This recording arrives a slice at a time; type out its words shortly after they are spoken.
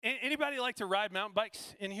Anybody like to ride mountain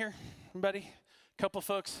bikes in here? Anybody? Couple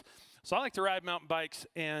folks. So I like to ride mountain bikes,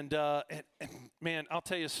 and man, I'll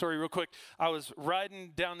tell you a story real quick. I was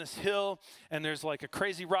riding down this hill, and there's like a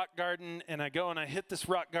crazy rock garden, and I go and I hit this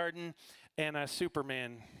rock garden, and I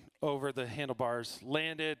Superman over the handlebars,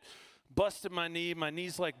 landed, busted my knee. My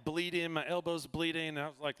knee's like bleeding, my elbow's bleeding, and I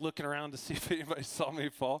was like looking around to see if anybody saw me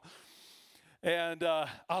fall. And I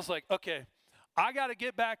was like, okay, I got to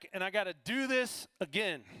get back, and I got to do this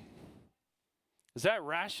again. Is that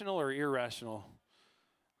rational or irrational?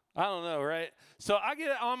 I don't know, right? So I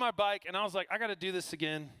get on my bike, and I was like, I got to do this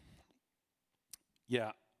again.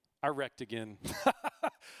 Yeah, I wrecked again.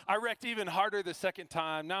 I wrecked even harder the second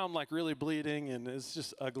time. Now I'm like really bleeding, and it's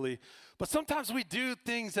just ugly. But sometimes we do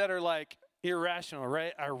things that are like irrational,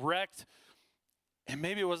 right? I wrecked, and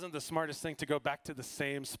maybe it wasn't the smartest thing to go back to the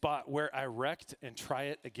same spot where I wrecked and try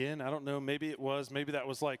it again. I don't know. Maybe it was. Maybe that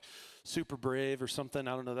was like super brave or something.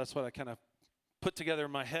 I don't know. That's what I kind of put together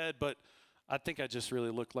in my head, but I think I just really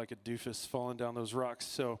looked like a doofus falling down those rocks.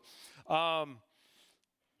 So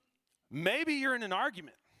maybe you're in an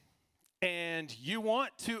argument and you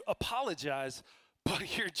want to apologize,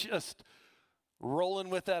 but you're just rolling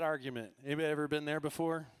with that argument. Anybody ever been there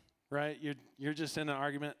before, right? You're just in an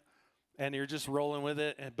argument and you're just rolling with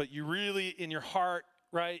it, but you really, in your heart,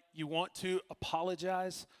 right, you want to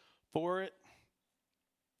apologize for it.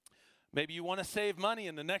 Maybe you want to save money,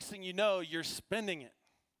 and the next thing you know, you're spending it.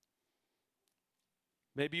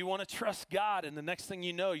 Maybe you want to trust God, and the next thing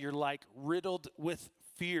you know, you're like riddled with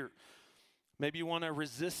fear. Maybe you want to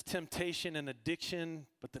resist temptation and addiction,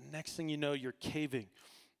 but the next thing you know, you're caving.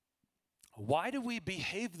 Why do we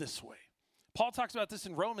behave this way? Paul talks about this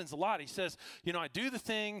in Romans a lot. He says, I do the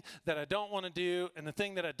thing that I don't want to do, and the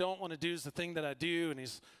thing that I don't want to do is the thing that I do. And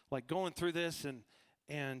he's like going through this, and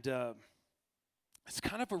it's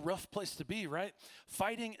kind of a rough place to be, right?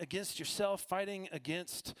 Fighting against yourself, fighting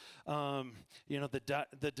against,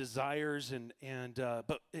 the desires, and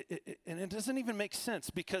it doesn't even make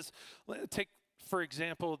sense because take, for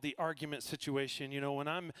example, the argument situation. When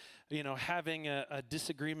I'm, having a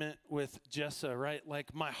disagreement with Jessa, right?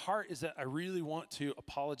 Like my heart is that I really want to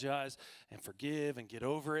apologize and forgive and get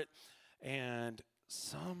over it, and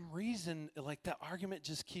some reason like that argument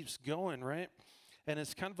just keeps going, right? And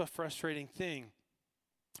it's kind of a frustrating thing.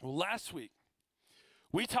 Well, last week,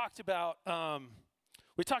 we talked about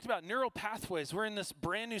neural pathways. We're in this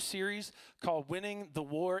brand new series called Winning the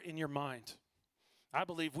War in Your Mind. I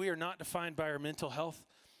believe we are not defined by our mental health,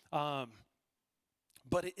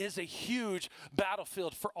 but it is a huge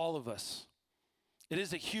battlefield for all of us. It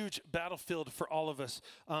is a huge battlefield for all of us.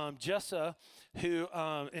 Jessa, who,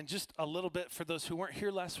 and just a little bit for those who weren't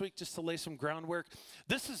here last week, just to lay some groundwork,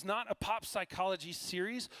 this is not a pop psychology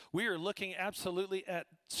series. We are looking absolutely at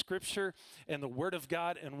Scripture and the Word of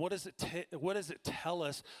God, and what does it tell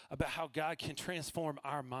us about how God can transform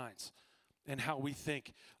our minds and how we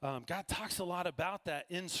think. God talks a lot about that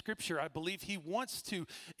in Scripture. I believe He wants to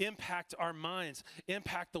impact our minds,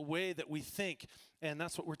 impact the way that we think, and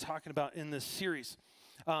that's what we're talking about in this series.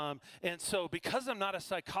 And so because I'm not a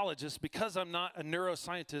psychologist, because I'm not a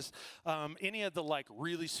neuroscientist, any of the like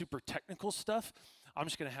really super technical stuff, I'm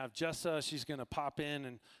just going to have Jessa. She's going to pop in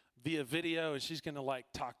and via video, and she's going to like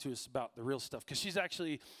talk to us about the real stuff. Because she's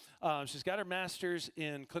actually, she's got her master's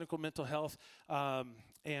in clinical mental health,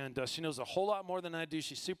 and she knows a whole lot more than I do.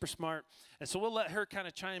 She's super smart. And so we'll let her kind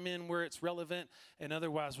of chime in where it's relevant, and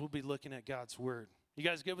otherwise we'll be looking at God's Word. You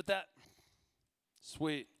guys good with that?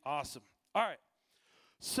 Sweet. Awesome. All right.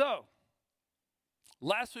 So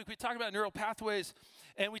last week we talked about neural pathways,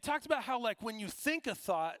 and we talked about how like when you think a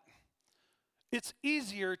thought, it's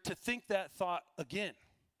easier to think that thought again.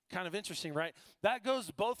 Kind of interesting, right? That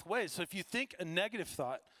goes both ways. So if you think a negative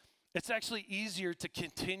thought, it's actually easier to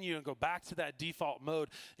continue and go back to that default mode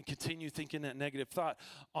and continue thinking that negative thought.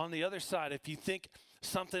 On the other side, if you think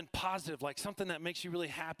something positive, like something that makes you really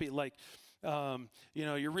happy, like,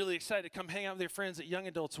 you're really excited to come hang out with your friends at Young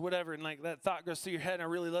Adults or whatever, and like that thought goes through your head, and I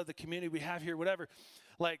really love the community we have here, whatever.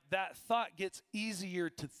 Like that thought gets easier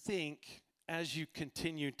to think as you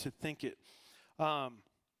continue to think it.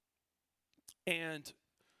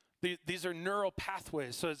 These are neural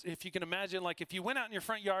pathways. So if you can imagine, like if you went out in your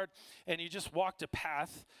front yard and you just walked a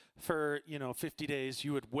path for, 50 days,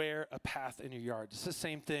 you would wear a path in your yard. It's the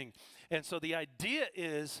same thing. And so the idea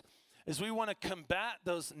is we want to combat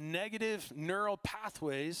those negative neural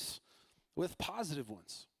pathways with positive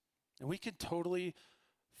ones. And we can totally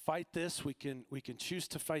fight this. We can choose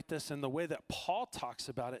to fight this. And the way that Paul talks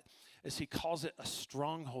about it is he calls it a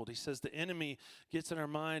stronghold. He says the enemy gets in our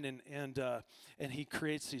mind and he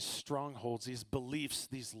creates these strongholds, these beliefs,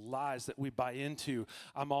 these lies that we buy into.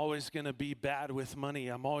 I'm always going to be bad with money.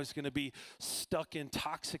 I'm always going to be stuck in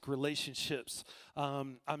toxic relationships.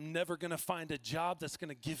 I'm never going to find a job that's going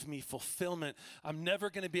to give me fulfillment. I'm never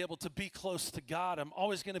going to be able to be close to God. I'm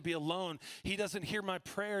always going to be alone. He doesn't hear my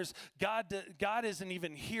prayers. God isn't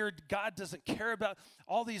even here. God doesn't care about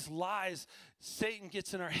all these lies. Satan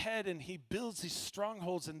gets in our head and he builds these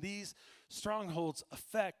strongholds, and these strongholds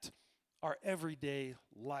affect our everyday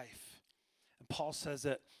life. And Paul says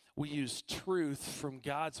that we use truth from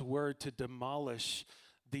God's word to demolish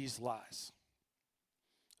these lies.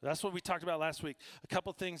 That's what we talked about last week. A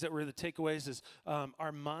couple things that were the takeaways is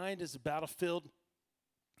our mind is a battlefield,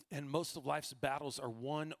 and most of life's battles are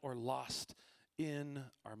won or lost in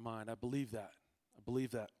our mind. I believe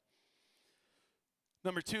that.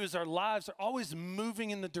 Number two is our lives are always moving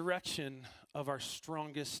in the direction of our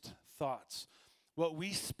strongest thoughts. What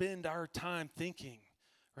we spend our time thinking,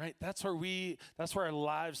 right? That's where our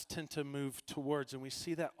lives tend to move towards, and we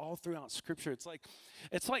see that all throughout Scripture. It's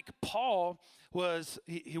like Paul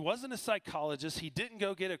he wasn't a psychologist. He didn't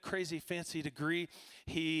go get a crazy fancy degree.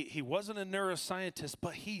 He wasn't a neuroscientist,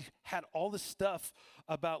 but he had all this stuff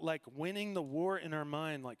about like winning the war in our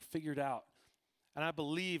mind like figured out. And I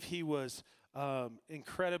believe he was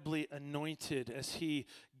incredibly anointed as he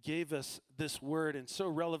gave us this word, and so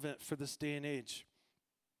relevant for this day and age.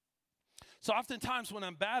 So oftentimes when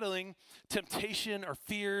I'm battling temptation or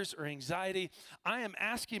fears or anxiety, I am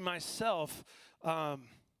asking myself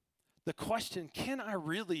the question, can I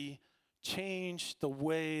really change the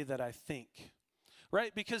way that I think?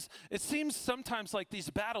 Right? Because it seems sometimes like these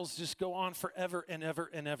battles just go on forever and ever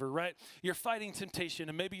and ever, right? You're fighting temptation,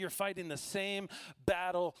 and maybe you're fighting the same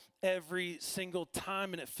battle every single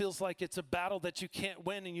time, and it feels like it's a battle that you can't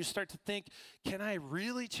win, and you start to think, can I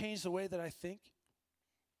really change the way that I think?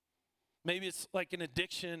 Maybe it's like an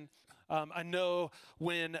addiction. I know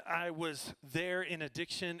when I was there in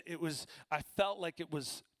addiction, I felt like it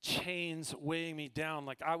was chains weighing me down,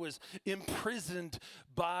 like I was imprisoned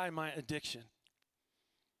by my addiction.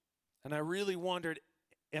 And I really wondered,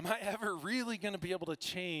 am I ever really going to be able to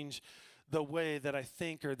change the way that I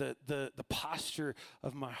think or the posture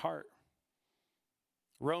of my heart?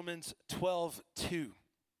 Romans 12:2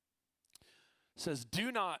 says,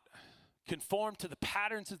 do not conform to the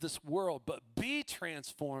patterns of this world, but be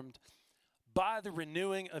transformed by the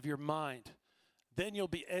renewing of your mind. Then you'll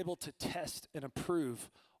be able to test and approve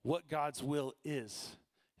what God's will is,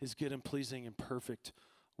 his good and pleasing and perfect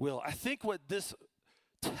will. I think what this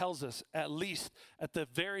tells us, at least at the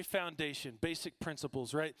very foundation, basic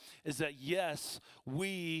principles, right, is that yes,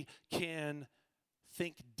 we can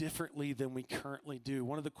think differently than we currently do.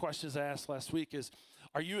 One of the questions I asked last week is,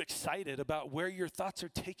 are you excited about where your thoughts are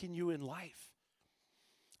taking you in life?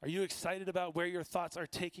 Are you excited about where your thoughts are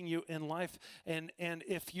taking you in life? And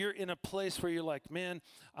if you're in a place where you're like, man,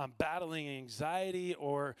 I'm battling anxiety,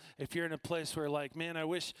 or if you're in a place where like, man, I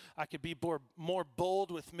wish I could be more bold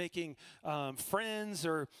with making friends,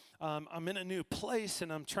 or I'm in a new place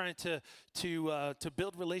and I'm trying to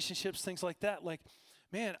build relationships, things like that. Like,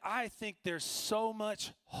 man, I think there's so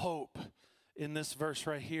much hope in this verse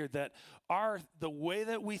right here that the way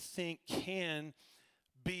that we think can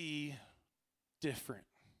be different.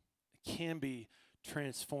 Can be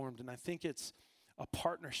transformed. And I think it's a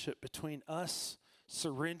partnership between us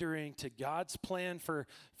surrendering to God's plan for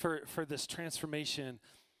this transformation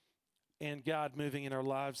and God moving in our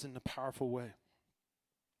lives in a powerful way.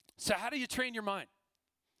 So how do you train your mind?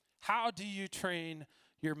 How do you train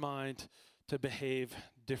your mind to behave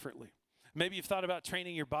differently? Maybe you've thought about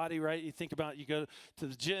training your body, right? You think about, you go to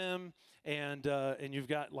the gym and you've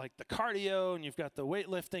got like the cardio and you've got the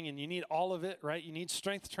weightlifting, and you need all of it, right? You need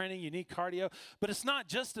strength training, you need cardio, but it's not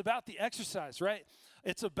just about the exercise, right?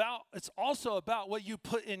 It's also about what you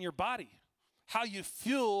put in your body. How you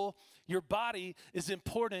fuel your body is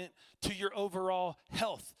important to your overall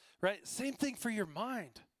health, right? Same thing for your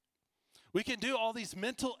mind. We can do all these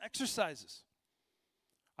mental exercises.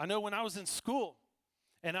 I know when I was in school,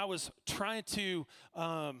 and I was trying to,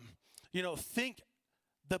 think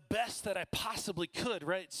the best that I possibly could,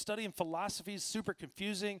 right? Studying philosophy is super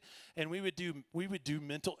confusing, and we would do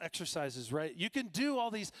mental exercises, right? You can do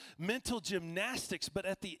all these mental gymnastics, but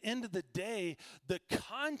at the end of the day, the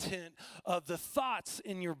content of the thoughts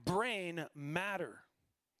in your brain matter.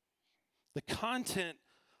 The content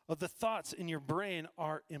of the thoughts in your brain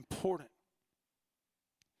are important.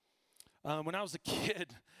 When I was a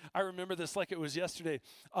kid, I remember this like it was yesterday.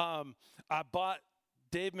 I bought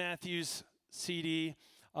Dave Matthews' CD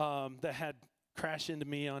that had crash into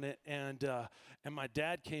me on it, and my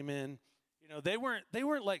dad came in. You know, they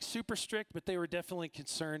weren't like super strict, but they were definitely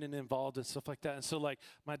concerned and involved and stuff like that. And so like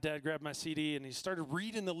my dad grabbed my CD and he started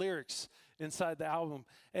reading the lyrics inside the album,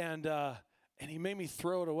 and he made me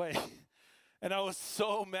throw it away. And I was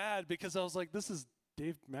so mad because I was like, this is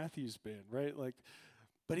Dave Matthews Band, right? Like,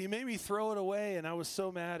 but he made me throw it away, and I was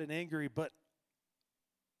so mad and angry, but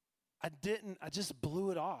I just blew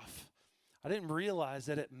it off. I didn't realize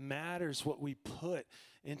that it matters what we put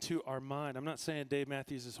into our mind. I'm not saying Dave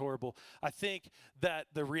Matthews is horrible. I think that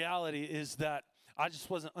the reality is that I just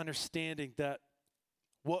wasn't understanding that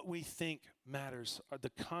what we think matters, or the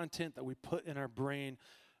content that we put in our brain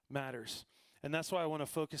matters. And that's why I want to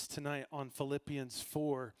focus tonight on Philippians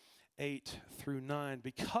 4:8-9,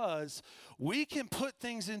 because we can put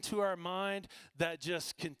things into our mind that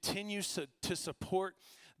just continues to support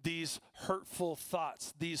these hurtful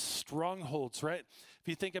thoughts, these strongholds, right? If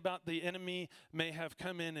you think about, the enemy may have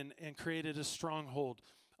come in and created a stronghold,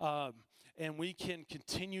 and we can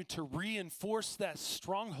continue to reinforce that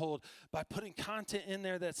stronghold by putting content in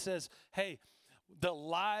there that says, hey, the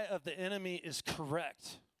lie of the enemy is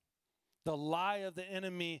correct. The lie of the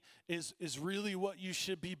enemy is really what you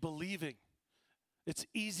should be believing. It's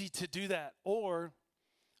easy to do that. Or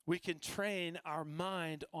we can train our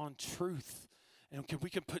mind on truth. And we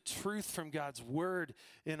can put truth from God's word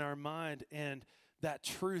in our mind, and that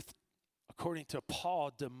truth, according to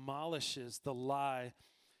Paul, demolishes the lie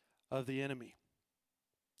of the enemy.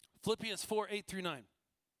 Philippians 4:8-9.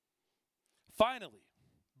 Finally,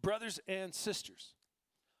 brothers and sisters,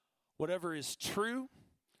 whatever is true,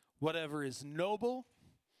 whatever is noble,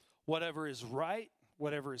 whatever is right,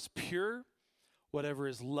 whatever is pure, whatever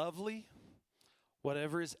is lovely,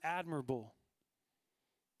 whatever is admirable,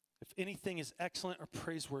 if anything is excellent or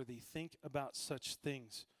praiseworthy, think about such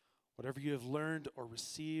things. Whatever you have learned or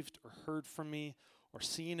received or heard from me or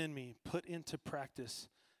seen in me, put into practice,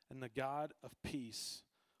 and the God of peace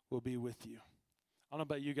will be with you. I don't know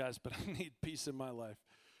about you guys, but I need peace in my life.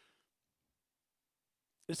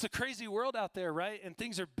 It's a crazy world out there, right? And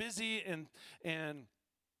things are busy, and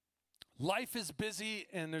life is busy,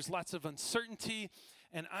 and there's lots of uncertainty,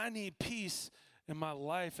 and I need peace in my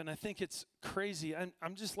life. And I think it's crazy.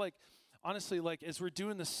 I'm just like, honestly, like as we're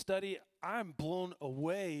doing the study, I'm blown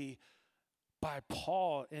away by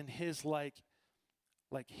Paul and his like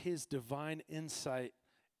his divine insight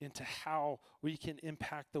into how we can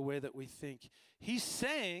impact the way that we think. He's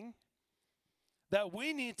saying that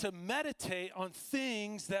we need to meditate on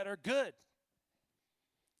things that are good.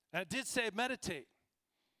 And I did say meditate.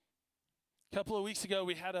 A couple of weeks ago,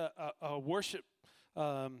 we had a worship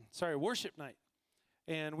night.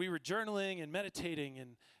 And we were journaling and meditating,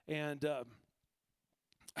 and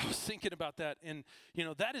I was thinking about that. And, you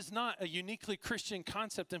know, that is not a uniquely Christian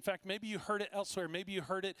concept. In fact, maybe you heard it elsewhere. Maybe you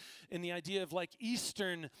heard it in the idea of like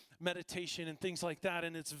Eastern meditation and things like that.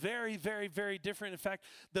 And it's very, very, very different. In fact,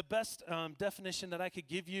 the best definition that I could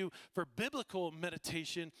give you for biblical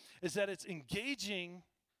meditation is that it's engaging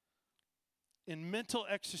in mental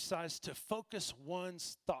exercise to focus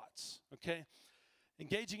one's thoughts, okay?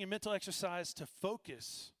 Engaging in mental exercise to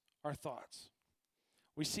focus our thoughts.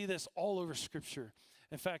 We see this all over Scripture.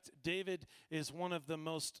 In fact, David is one of the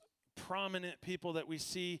most prominent people that we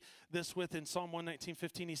see this with. In Psalm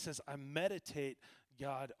 119:15, he says, I meditate,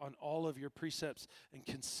 God, on all of your precepts and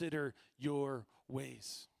consider your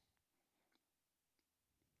ways.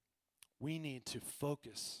 We need to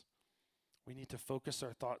focus. We need to focus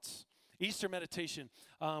our thoughts. Easter meditation.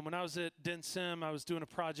 When I was at Den Sim, I was doing a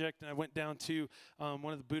project, and I went down to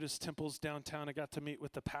one of the Buddhist temples downtown. I got to meet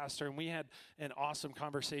with the pastor, and we had an awesome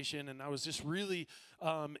conversation, and I was just really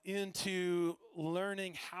into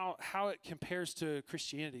learning how it compares to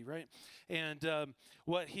Christianity, right? And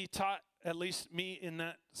what he taught, at least me in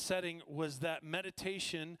that setting, was that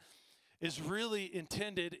meditation is really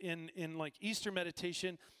intended in like Easter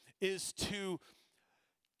meditation is to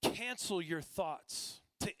cancel your thoughts,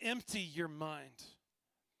 to empty your mind,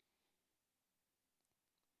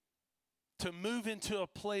 to move into a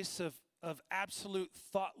place of absolute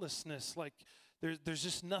thoughtlessness, like there's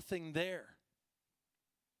just nothing there.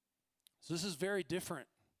 So this is very different.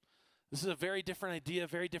 This is a very different idea, a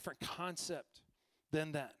very different concept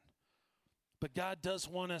than that. But God does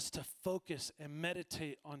want us to focus and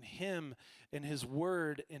meditate on Him and His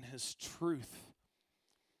Word and His truth.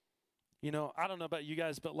 You know, I don't know about you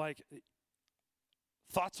guys, but like,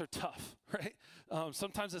 thoughts are tough, right?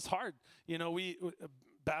 Sometimes it's hard. You know,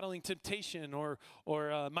 battling temptation or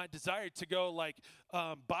my desire to go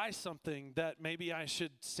buy something that maybe I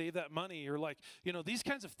should save that money, or these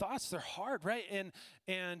kinds of thoughts, they're hard, right? And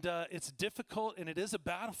it's difficult, and it is a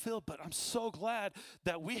battlefield, but I'm so glad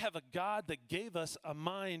that we have a God that gave us a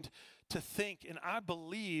mind to think. And I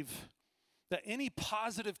believe that any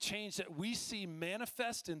positive change that we see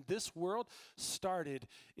manifest in this world started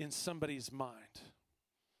in somebody's mind.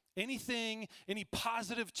 Any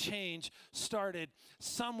positive change started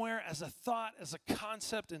somewhere as a thought, as a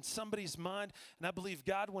concept in somebody's mind. And I believe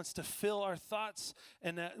God wants to fill our thoughts,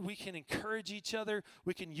 and that we can encourage each other.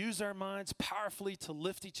 We can use our minds powerfully to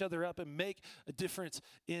lift each other up and make a difference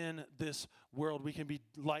in this world. We can be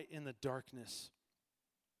light in the darkness.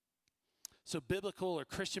 So biblical or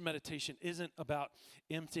Christian meditation isn't about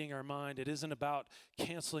emptying our mind. It isn't about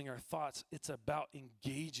canceling our thoughts. It's about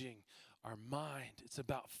engaging our mind. It's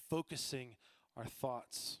about focusing our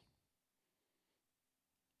thoughts.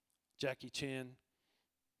 Jackie Chan,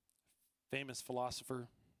 famous philosopher,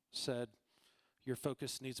 said, "Your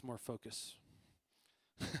focus needs more focus."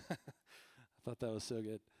 I thought that was so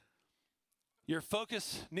good. Your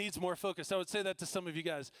focus needs more focus. I would say that to some of you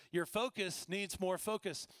guys. Your focus needs more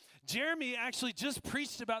focus. Jeremy actually just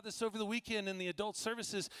preached about this over the weekend in the adult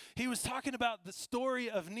services. He was talking about the story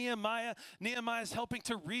of Nehemiah. Nehemiah is helping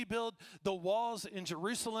to rebuild the walls in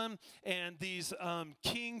Jerusalem, and these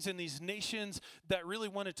kings and these nations that really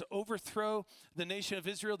wanted to overthrow the nation of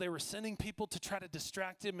Israel, they were sending people to try to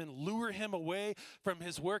distract him and lure him away from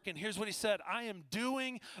his work. And here's what he said: "I am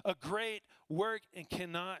doing a great work and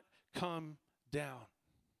cannot come down."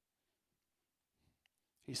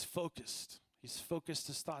 He's focused. He's focused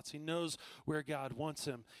his thoughts. He knows where God wants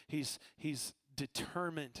him. He's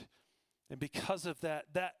determined. And because of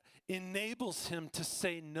that, that enables him to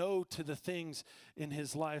say no to the things in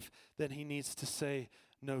his life that he needs to say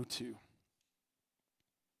no to.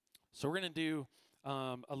 So we're going to do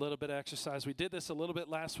a little bit of exercise. We did this a little bit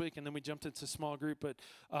last week, and then we jumped into small group. But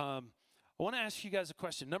I want to ask you guys a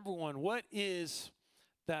question. Number one, what is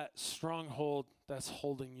that stronghold that's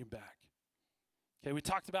holding you back? Okay, we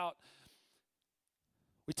talked about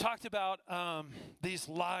these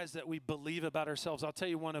lies that we believe about ourselves. I'll tell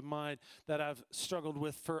you one of mine that I've struggled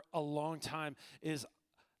with for a long time is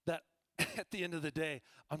that at the end of the day,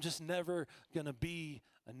 I'm just never going to be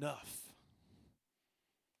enough.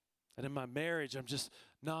 And in my marriage, I'm just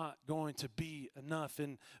not going to be enough.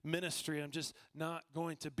 In ministry, I'm just not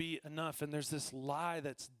going to be enough. And there's this lie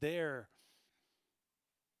that's there.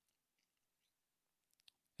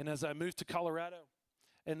 And as I moved to Colorado,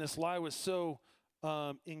 and this lie was so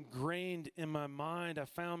ingrained in my mind, I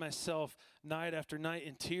found myself night after night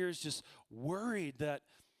in tears, just worried that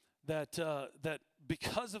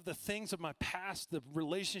because of the things of my past, the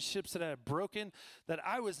relationships that I had broken, that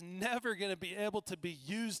I was never going to be able to be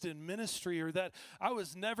used in ministry, or that I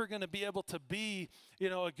was never going to be able to be,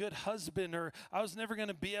 a good husband, or I was never going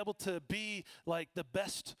to be able to be like the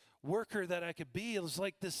best worker that I could be. It was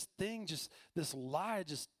like this lie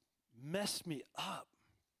just messed me up.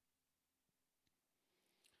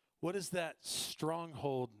 What is that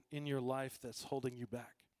stronghold in your life that's holding you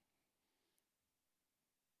back?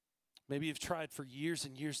 Maybe you've tried for years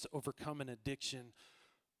and years to overcome an addiction.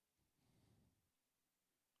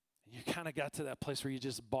 And you kind of got to that place where you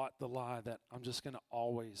just bought the lie that I'm just going to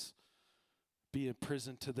always be in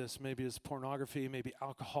prison to this. Maybe it's pornography, maybe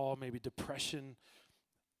alcohol, maybe depression,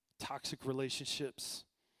 toxic relationships.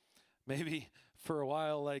 Maybe for a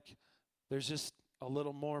while, there's just a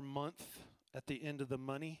little more month at the end of the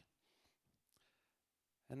money.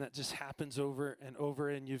 And that just happens over and over,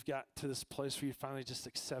 and you've got to this place where you finally just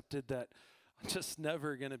accepted that I'm just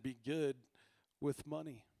never going to be good with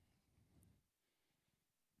money.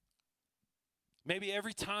 Maybe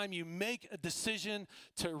every time you make a decision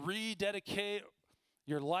to rededicate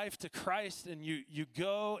your life to Christ, and you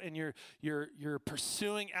go and you're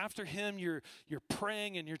pursuing after him, you're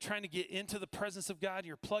praying and you're trying to get into the presence of God,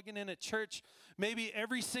 you're plugging in at church. Maybe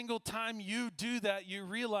every single time you do that, you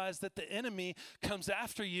realize that the enemy comes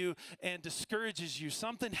after you and discourages you.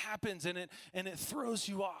 Something happens and it throws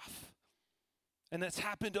you off. And that's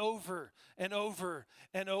happened over and over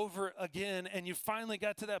and over again. And you finally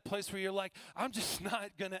got to that place where you're like, I'm just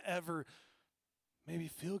not going to ever maybe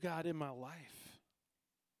feel God in my life.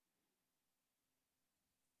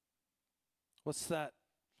 What's that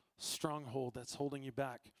stronghold that's holding you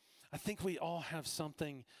back? I think we all have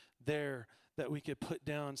something there that we could put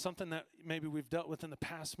down, something that maybe we've dealt with in the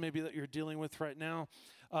past, maybe that you're dealing with right now.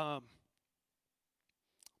 But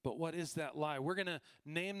what is that lie? We're going to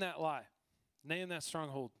name that lie, name that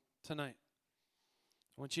stronghold tonight.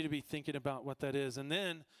 I want you to be thinking about what that is. And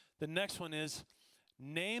then the next one is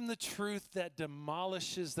Name the truth that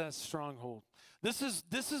demolishes that stronghold. This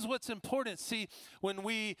is what's important. See, when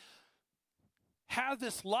we have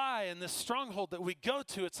this lie and this stronghold that we go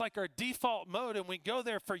to, it's like our default mode, and we go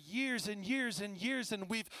there for years and years and years, and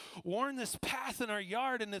we've worn this path in our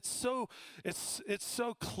yard, and it's so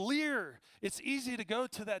clear. It's easy to go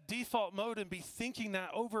to that default mode and be thinking that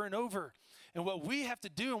over and over. And what we have to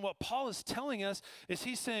do, and what Paul is telling us, is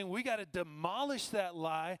he's saying we got to demolish that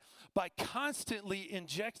lie by constantly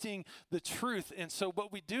injecting the truth. And so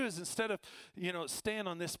what we do is, instead of, staying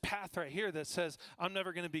on this path right here that says, I'm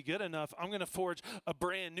never going to be good enough, I'm going to forge a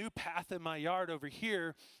brand new path in my yard over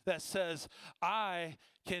here that says, I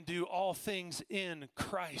can do all things in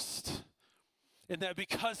Christ. And that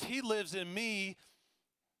because he lives in me,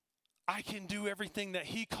 I can do everything that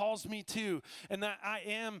he calls me to, and that I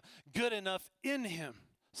am good enough in him.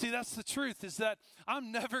 See, that's the truth, is that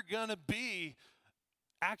I'm never going to be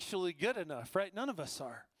actually good enough, right? None of us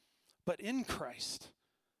are. But in Christ,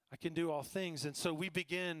 I can do all things. And so we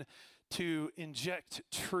begin to inject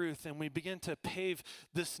truth, and we begin to pave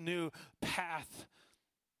this new path,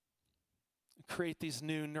 create these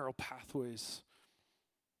new neural pathways.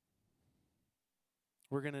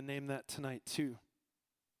 We're going to name that tonight too.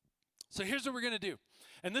 So here's what we're going to do.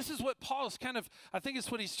 And this is what Paul is I think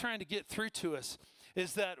it's what he's trying to get through to us,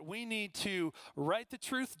 is that we need to write the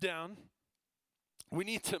truth down. We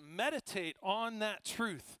need to meditate on that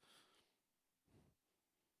truth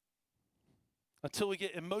until we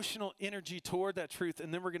get emotional energy toward that truth,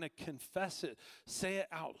 and then we're going to confess it, say it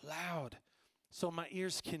out loud so my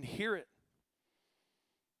ears can hear it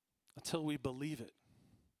until we believe it.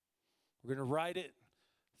 We're going to write it,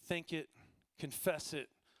 think it, confess it,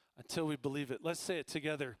 until we believe it. Let's say it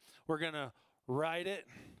together. We're going to write it,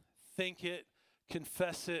 think it,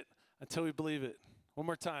 confess it, until we believe it. One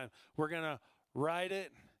more time. We're going to write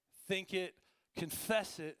it, think it,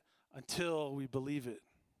 confess it, until we believe it.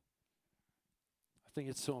 I think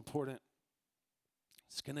it's so important.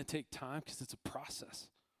 It's going to take time because it's a process.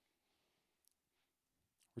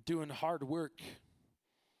 We're doing hard work.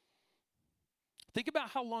 Think about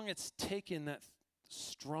how long it's taken that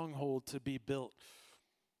stronghold to be built.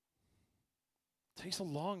 It takes a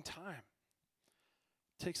long time.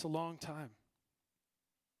 It takes a long time.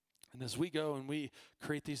 And as we go and we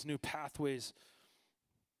create these new pathways,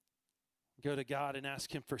 go to God and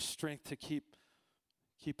ask him for strength to keep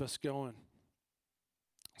us going.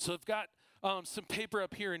 So I've got some paper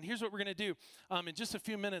up here, and here's what we're going to do. In just a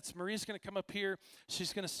few minutes, Maria's going to come up here.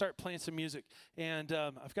 She's going to start playing some music, and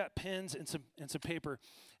I've got pens and some paper.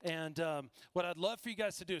 And what I'd love for you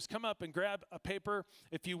guys to do is come up and grab a paper.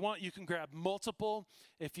 If you want, you can grab multiple.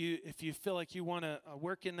 If you feel like you want to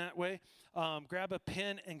work in that way, grab a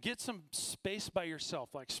pen and get some space by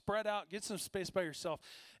yourself. Like spread out, get some space by yourself,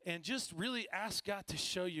 and just really ask God to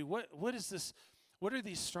show you what is this. What are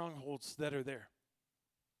these strongholds that are there?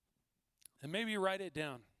 And maybe you write it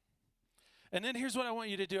down. And then here's what I want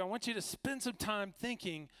you to do. I want you to spend some time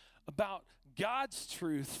thinking about God's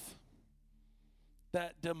truth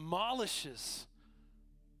that demolishes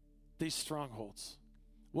these strongholds.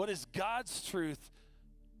 What is God's truth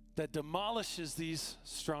that demolishes these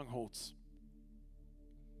strongholds?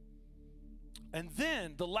 And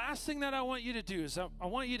then the last thing that I want you to do is I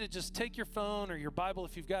want you to just take your phone or your Bible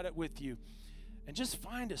if you've got it with you and just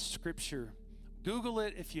find a scripture. Google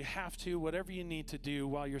it if you have to, whatever you need to do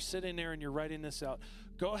while you're sitting there and you're writing this out.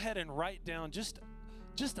 Go ahead and write down just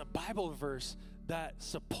a Bible verse that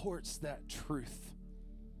supports that truth,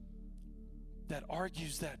 that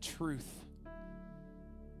argues that truth.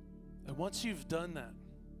 And once you've done that,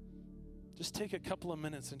 just take a couple of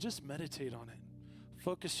minutes and just meditate on it.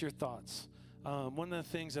 Focus your thoughts. One of the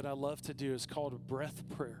things that I love to do is called a breath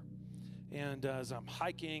prayer. And as I'm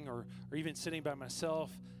hiking or even sitting by myself,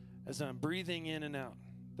 as I'm breathing in and out,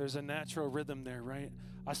 there's a natural rhythm there, right?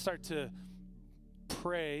 I start to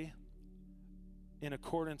pray in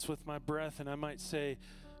accordance with my breath, and I might say,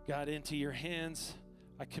 God, into your hands,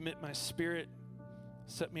 I commit my spirit.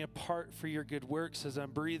 Set me apart for your good works as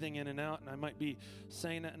I'm breathing in and out. And I might be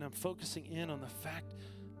saying that, and I'm focusing in on the fact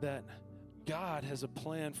that God has a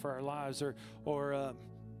plan for our lives. And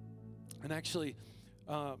actually,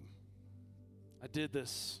 I did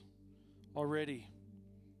this already.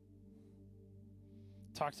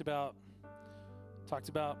 Talked about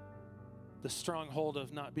the stronghold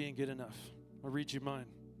of not being good enough. I'll read you mine.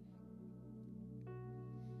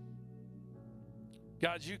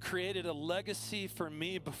 God, you created a legacy for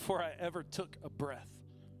me before I ever took a breath.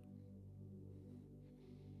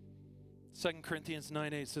 2 Corinthians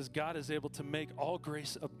 9:8 says, God is able to make all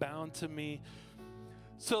grace abound to me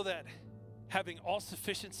so that having all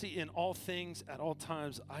sufficiency in all things at all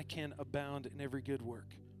times, I can abound in every good work.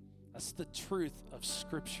 That's the truth of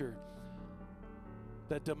Scripture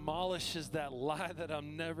that demolishes that lie that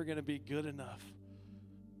I'm never going to be good enough.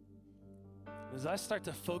 As I start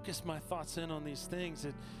to focus my thoughts in on these things,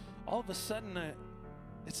 all of a sudden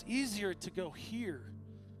it's easier to go here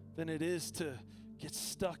than it is to get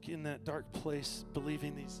stuck in that dark place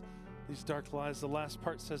believing these dark lies. The last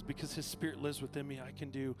part says, because his Spirit lives within me, I can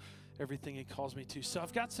do everything he calls me to. So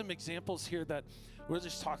I've got some examples here that we'll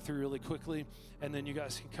just talk through really quickly, and then you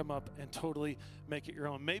guys can come up and totally make it your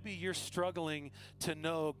own. Maybe you're struggling to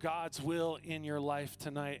know God's will in your life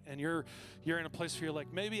tonight, and you're in a place where you're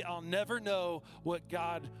like, maybe I'll never know what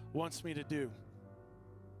God wants me to do.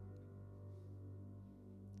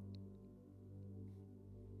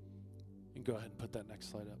 You can go ahead and put that next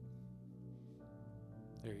slide up.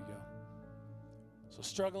 There you go. So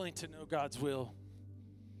struggling to know God's will.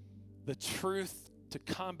 The truth to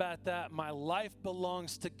combat that, my life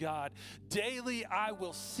belongs to God. Daily I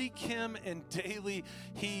will seek him, and daily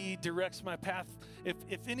he directs my path. If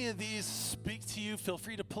any of these speak to you, feel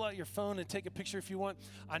free to pull out your phone and take a picture if you want.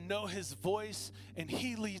 I know his voice, and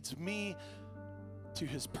he leads me to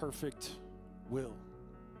his perfect will.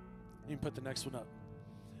 You can put the next one up.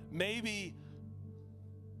 Maybe,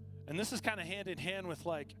 and this is kind of hand in hand with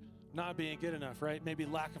like not being good enough, right? Maybe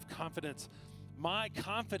lack of confidence. My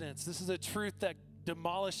confidence, this is a truth that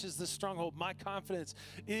demolishes this stronghold. My confidence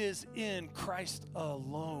is in Christ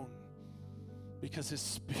alone. Because his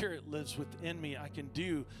Spirit lives within me, I can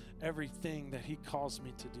do everything that he calls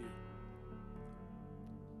me to do.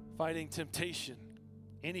 Fighting temptation,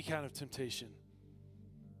 any kind of temptation.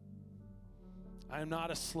 I am not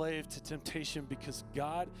a slave to temptation because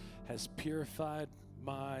God has purified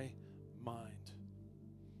my mind.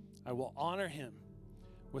 I will honor him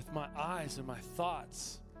with my eyes and my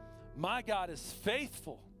thoughts. My God is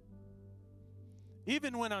faithful.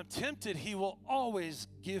 Even when I'm tempted, he will always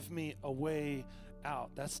give me a way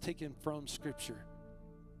out. That's taken from Scripture.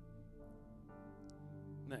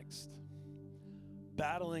 Next.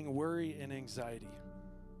 Battling worry and anxiety.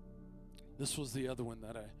 This was the other one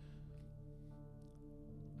that I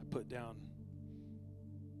put down.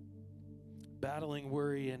 Battling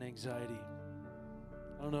worry and anxiety.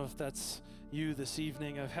 I don't know if that's you this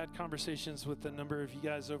evening. I've had conversations with a number of you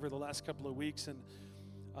guys over the last couple of weeks, and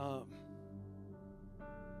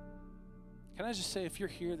can I just say, if you're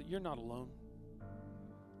here, that you're not alone.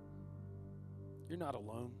 You're not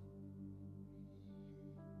alone.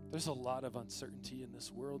 There's a lot of uncertainty in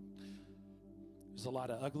this world. There's a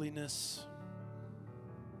lot of ugliness.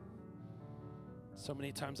 So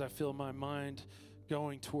many times I feel my mind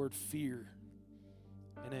going toward fear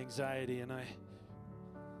and anxiety, and I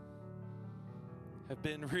have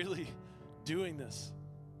been really doing this.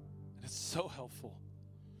 And it's so helpful.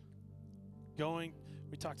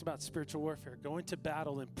 We talked about spiritual warfare, going to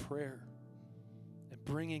battle in prayer and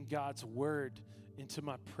bringing God's word into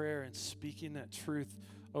my prayer and speaking that truth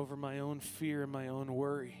over my own fear and my own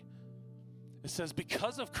worry. It says,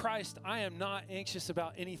 because of Christ, I am not anxious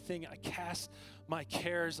about anything. I cast my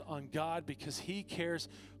cares on God because he cares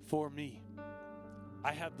for me.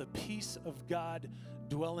 I have the peace of God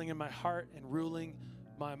dwelling in my heart and ruling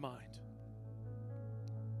my mind.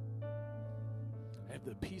 I have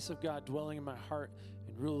the peace of God dwelling in my heart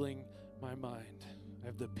and ruling my mind. I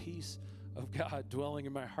have the peace of God dwelling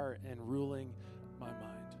in my heart and ruling my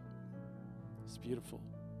mind. It's beautiful.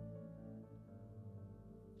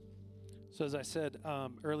 So as I said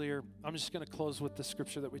earlier, I'm just going to close with the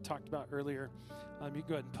scripture that we talked about earlier. You can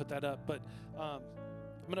go ahead and put that up. But I'm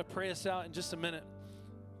going to pray us out in just a minute.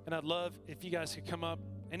 And I'd love if you guys could come up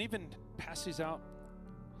and even pass these out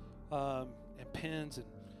and pens, and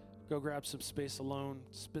go grab some space alone.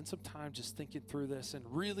 Spend some time just thinking through this and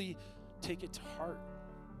really take it to heart.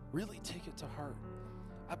 Really take it to heart.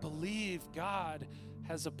 I believe God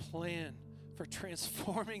has a plan for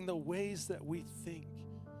transforming the ways that we think.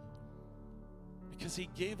 Because he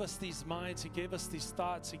gave us these minds, he gave us these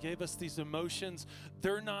thoughts, he gave us these emotions.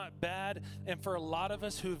 They're not bad. And for a lot of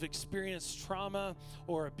us who have experienced trauma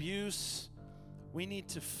or abuse, we need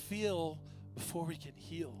to feel before we can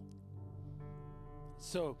heal.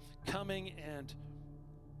 So coming and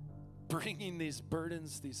bringing these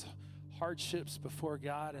burdens, these hardships before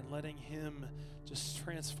God and letting him just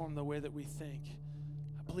transform the way that we think.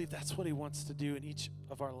 I believe that's what he wants to do in each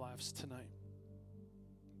of our lives tonight.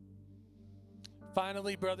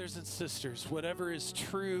 Finally, brothers and sisters, whatever is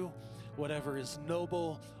true, whatever is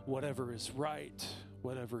noble, whatever is right,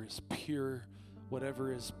 whatever is pure,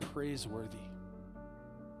 whatever is praiseworthy,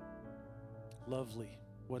 lovely,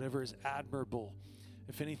 whatever is admirable,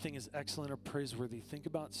 if anything is excellent or praiseworthy, think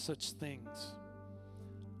about such things.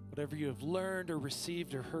 Whatever you have learned or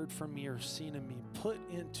received or heard from me or seen in me, put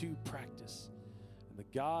into practice, and the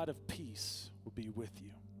God of peace will be with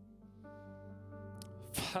you.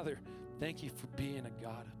 Father, thank you for being a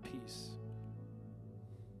God of peace.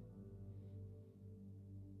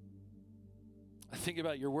 I think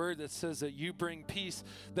about your word that says that you bring peace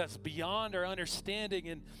that's beyond our understanding,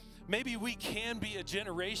 and maybe we can be a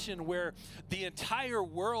generation where the entire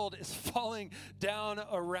world is falling down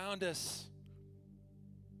around us,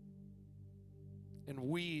 and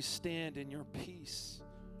we stand in your peace.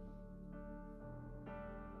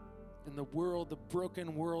 And the world, the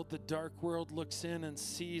broken world, the dark world looks in and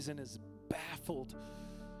sees and is baffled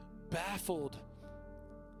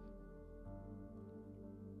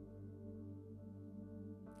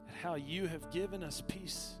at how you have given us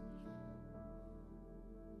peace.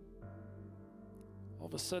 All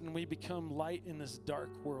of a sudden we become light in this dark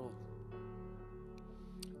world,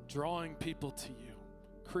 drawing people to you,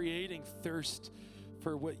 creating thirst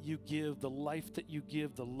for what you give, the life that you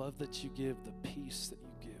give, the love that you give, the peace that you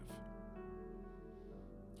give.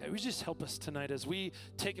 God, would you just help us tonight as we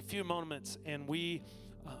take a few moments and we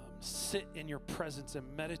sit in your presence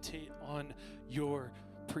and meditate on your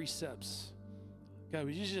precepts. God,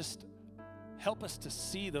 would you just help us to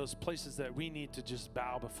see those places that we need to just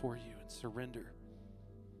bow before you and surrender.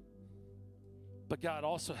 But God,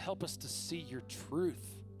 also help us to see your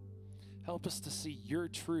truth. Help us to see your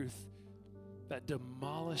truth that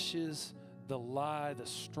demolishes the lie, the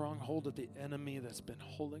stronghold of the enemy that's been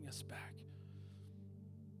holding us back.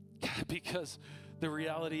 God, because the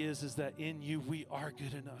reality is that in you we are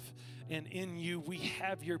good enough, and in you we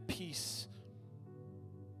have your peace.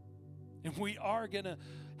 And we are going to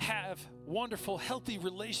have wonderful, healthy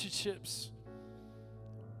relationships.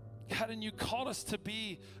 God, and you called us to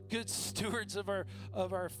be good stewards of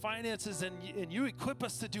our finances, and you equip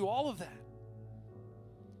us to do all of that.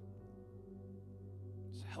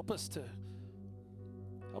 So help us to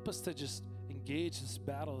just engage this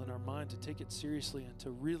battle in our mind, to take it seriously, and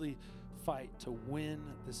to really fight to win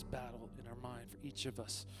this battle in our mind for each of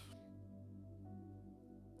us.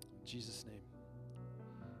 In Jesus' name,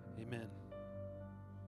 amen.